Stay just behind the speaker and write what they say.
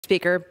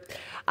Speaker.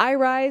 I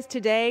rise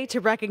today to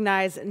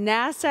recognize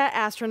NASA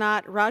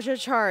astronaut Raja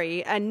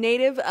Chari, a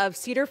native of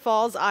Cedar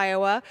Falls,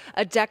 Iowa,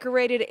 a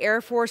decorated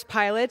Air Force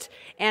pilot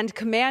and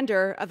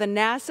commander of the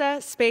NASA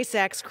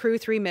SpaceX Crew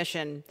 3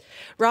 mission.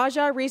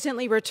 Raja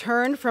recently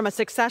returned from a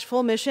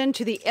successful mission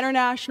to the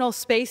International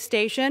Space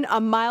Station, a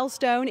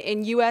milestone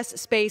in U.S.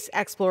 space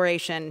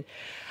exploration.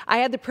 I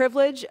had the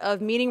privilege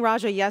of meeting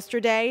Raja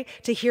yesterday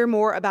to hear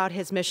more about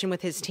his mission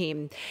with his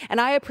team,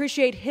 and I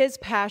appreciate his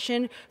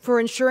passion for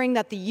ensuring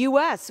that the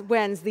U.S.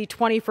 wins the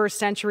 21st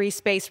century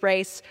space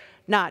race,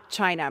 not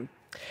China.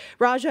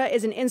 Raja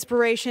is an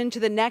inspiration to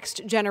the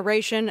next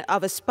generation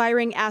of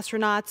aspiring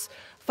astronauts,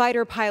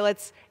 fighter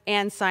pilots,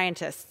 and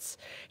scientists.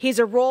 He's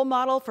a role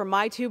model for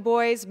my two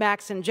boys,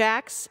 Max and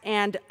Jax,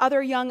 and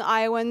other young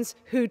Iowans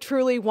who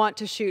truly want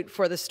to shoot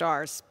for the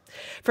stars.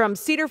 From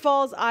Cedar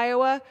Falls,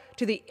 Iowa,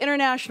 to the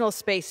International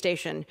Space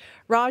Station,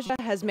 Raja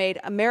has made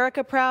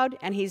America proud,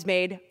 and he's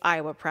made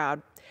Iowa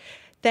proud.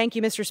 Thank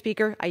you, Mr.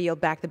 Speaker. I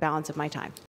yield back the balance of my time.